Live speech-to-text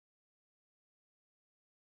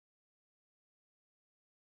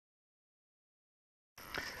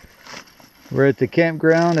We're at the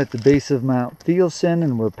campground at the base of Mount Thielsen,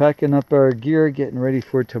 and we're packing up our gear, getting ready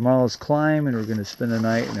for tomorrow's climb, and we're going to spend the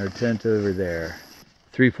night in our tent over there.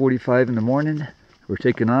 3:45 in the morning, we're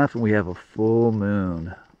taking off, and we have a full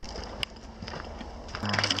moon.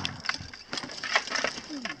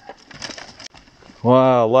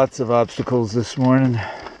 Wow, lots of obstacles this morning.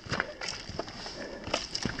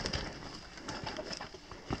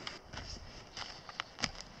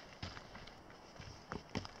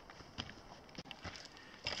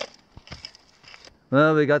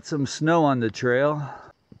 Well, we got some snow on the trail.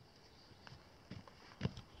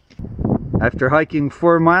 After hiking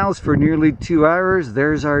 4 miles for nearly 2 hours,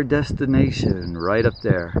 there's our destination, right up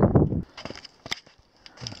there.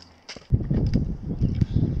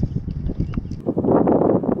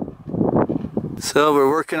 So we're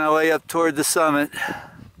working our way up toward the summit.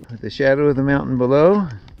 With the shadow of the mountain below.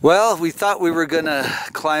 Well, we thought we were gonna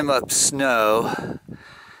climb up snow,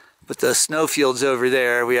 but the snow fields over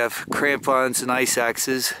there, we have crampons and ice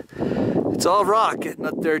axes. It's all rock getting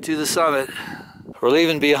up there to the summit. We're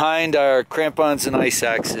leaving behind our crampons and ice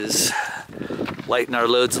axes. Lighten our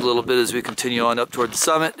loads a little bit as we continue on up toward the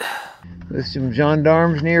summit. There's some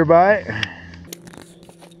gendarmes nearby.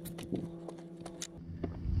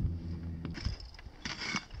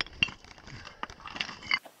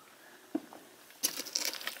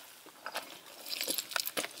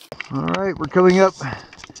 All right, we're coming up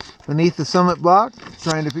beneath the summit block,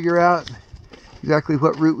 trying to figure out exactly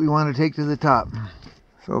what route we want to take to the top.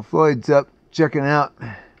 So Floyd's up checking out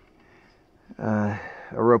a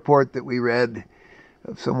report that we read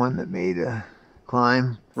of someone that made a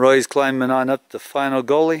climb. Roy's climbing on up the final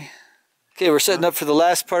gully. Okay, we're setting up for the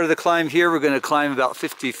last part of the climb here. We're going to climb about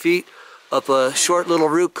 50 feet up a short little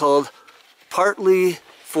route called Partly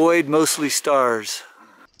Void, Mostly Stars.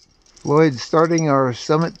 Floyd's starting our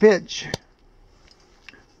summit pitch.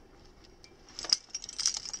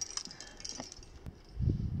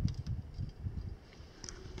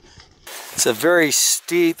 It's a very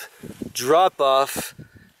steep drop off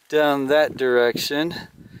down that direction,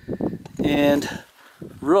 and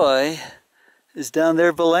Roy is down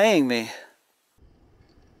there belaying me.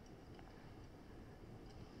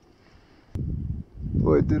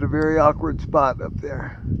 Floyd did a very awkward spot up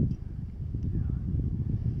there.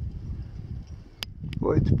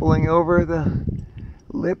 Floyd's pulling over the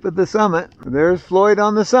lip of the summit. There's Floyd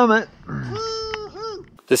on the summit.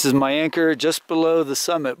 This is my anchor just below the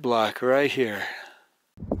summit block right here.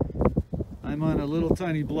 I'm on a little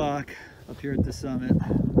tiny block up here at the summit.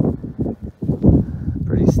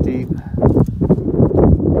 Pretty steep.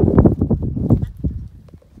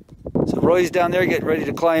 So Roy's down there getting ready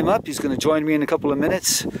to climb up. He's going to join me in a couple of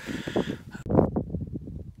minutes.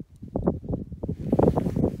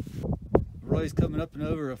 Roy's coming up and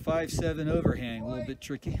over a 5'7" overhang, a little bit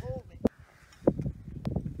tricky.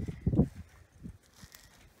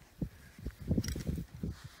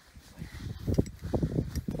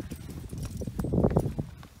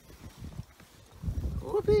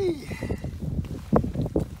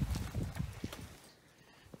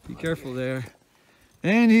 Be careful there.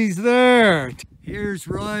 And he's there. Here's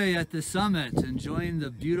Roy at the summit, enjoying the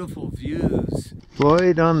beautiful views.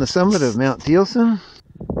 Floyd on the summit of Mount Thielsen.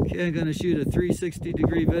 Okay, I'm going to shoot a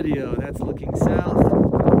 360-degree video. That's looking south.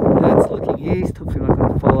 That's looking east. Hopefully I'm not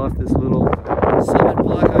going to fall off this little summit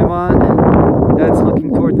block I'm on. That's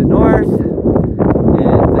looking toward the north.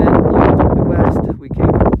 And then looking toward the west. We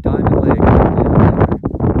came from Diamond Lake.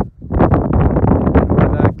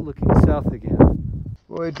 Back looking south again.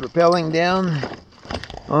 Floyd's rappelling down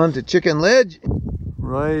onto Chicken Ledge.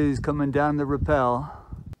 Roy's coming down the rappel.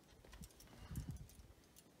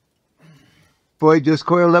 Floyd just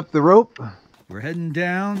coiled up the rope. We're heading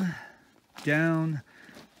down, down,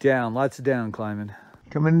 down. Lots of down climbing.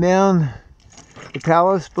 Coming down the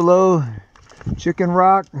talus below Chicken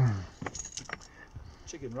Rock.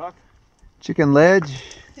 Chicken Rock? Chicken Ledge.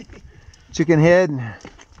 Chicken Head.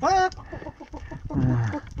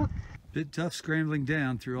 Bit tough scrambling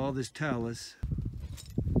down through all this talus.